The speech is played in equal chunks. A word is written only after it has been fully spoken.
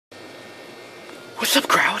What's up,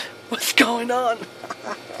 crowd? What's going on?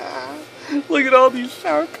 Look at all these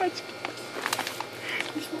Sour Patch Kids.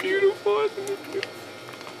 It's beautiful, isn't it beautiful?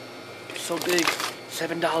 It's so big.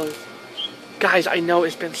 $7. Guys, I know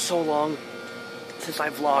it's been so long since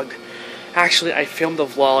I vlogged. Actually, I filmed a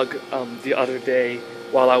vlog the other day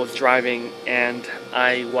while I was driving, and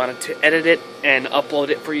I wanted to edit it and upload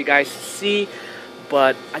it for you guys to see,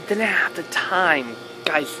 but I didn't have the time.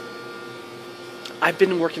 Guys, I've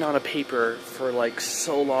been working on a paper for like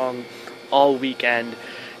so long, all weekend,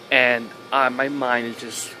 and my mind is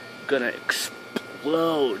just gonna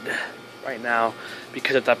explode right now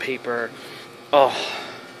because of that paper. Oh,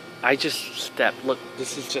 I just stepped. Look,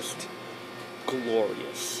 this is just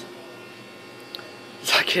glorious.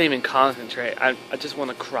 I can't even concentrate. I just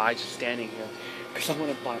want to cry just standing here because I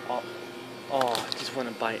want to buy all. Oh, I just want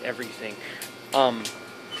to buy everything.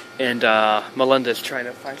 And Melinda's trying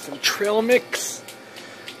to find some trail mix.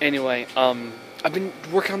 Anyway, I've been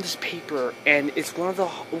working on this paper, and it was one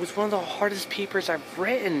of the hardest papers I've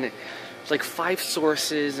written. It's like 5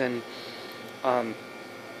 sources, and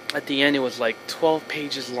at the end it was like 12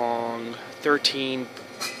 pages long, 13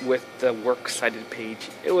 with the works cited page.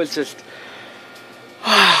 It was just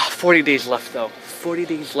 40 days left though. 40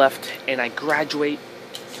 days left, and I graduate,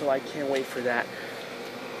 so I can't wait for that.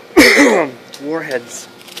 Warheads.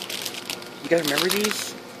 You guys remember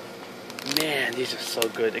these? Man, these are so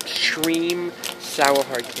good. Extreme Sour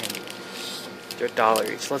Hard Candy. They're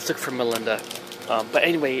 $1. Let's look for Melinda. But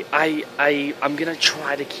anyway, I'm gonna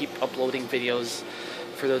try to keep uploading videos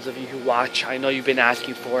for those of you who watch. I know you've been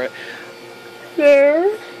asking for it.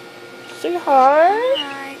 There. Say hi.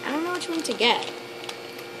 Hi. I don't know which one to get.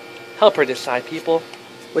 Help her decide, people.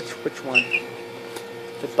 Which one?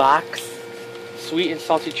 The box. Sweet and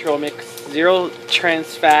salty trail mix. 0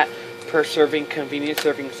 trans fat per serving, convenient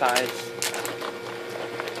serving size.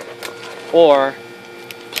 Or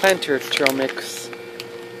Planters trail mix.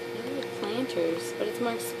 Planters, but it's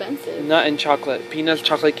more expensive. Nut and chocolate. Peanuts,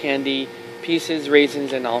 chocolate candy, pieces,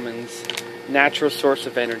 raisins, and almonds. Natural source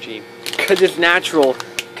of energy. Because it's natural.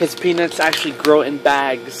 Because peanuts actually grow in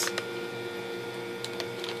bags.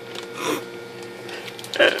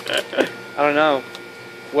 I don't know.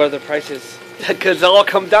 What are the prices? Because it all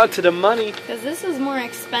comes down to the money. Because this is more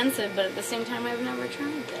expensive, but at the same time, I've never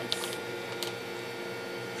tried this.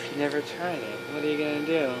 You never tried it. What are you going to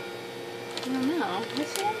do? I don't know. What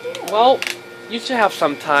should I do? Well, you should have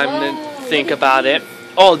some time to think about it.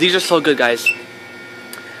 Oh, these are so good, guys.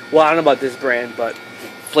 Well, I don't know about this brand, but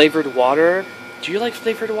flavored water. Do you like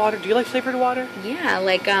flavored water? Do you like flavored water? Yeah,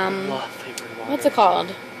 like, love flavored water. what's it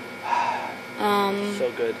called?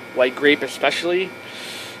 So good. White grape especially.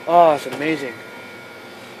 Oh, it's amazing.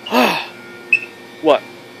 What?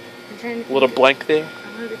 I'm trying to A little blank there? I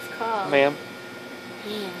don't know what it's called. Ma'am.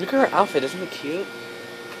 Yeah. Look at her outfit. Isn't it cute?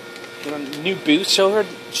 You want new boots? Show her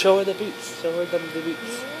the boots. Show her the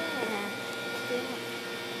boots. Yeah.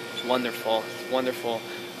 It's wonderful. It's wonderful.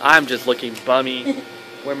 I'm just looking bummy.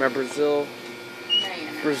 Wear my Brazil. No,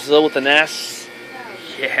 you're not. Brazil with an S.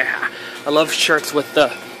 No. Yeah. I love shirts with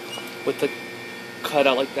the cut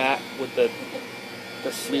out like that, with the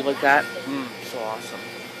sleeve like that. So awesome.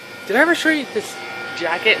 Did I ever show you this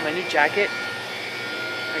jacket, my new jacket?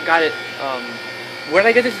 I got it, where did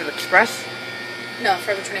I get this? At Express? No,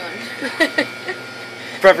 Forever 21.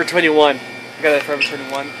 Forever 21. I got it at Forever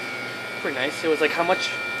 21. Pretty nice. It was like, how much?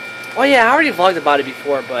 Oh yeah, I already vlogged about it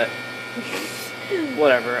before, but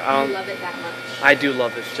whatever. I love it that much. I do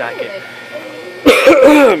love this jacket.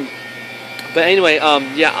 But anyway,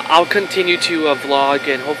 yeah, I'll continue to vlog,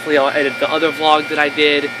 and hopefully I'll edit the other vlog that I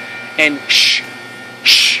did. And shh,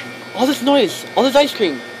 all this noise, all this ice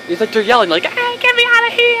cream. It's like they're yelling, like, "Hey, get me out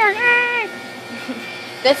of here!" Hey.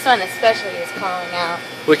 This one especially is calling out.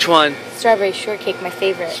 Which one? Strawberry shortcake, my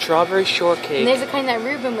favorite. Strawberry shortcake. And there's a kind that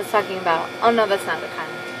Ruben was talking about. Oh no, that's not the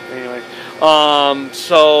kind. Anyway,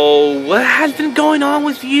 so what has been going on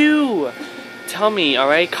with you? Tell me, all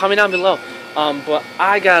right? Comment down below. But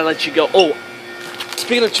I gotta let you go. Oh,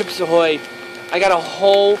 speaking of Chips Ahoy, I got a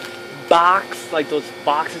whole box, like those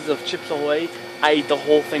boxes of Chips Ahoy. I ate the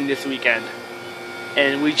whole thing this weekend,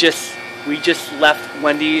 and we just left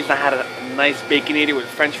Wendy's. I had a nice Baconator with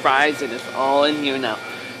French fries, and it's all in here now.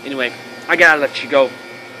 Anyway, I gotta let you go.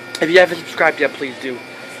 If you haven't subscribed yet, please do.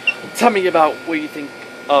 Tell me about what you think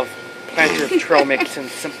of Planters Trail Mix and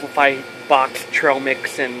Simplified Box Trail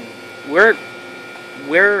Mix, and where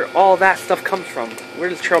all that stuff comes from. Where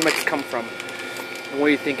does trail mix come from? And what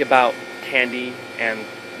do you think about candy and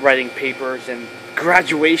writing papers and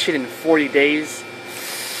graduation in 40 days?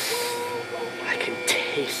 I can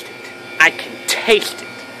taste it. I can taste it.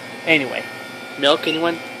 Anyway, milk,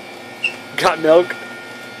 anyone? Got milk?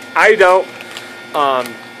 I don't.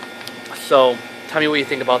 So, tell me what you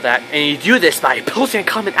think about that. And you do this by posting a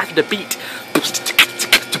comment after the beat.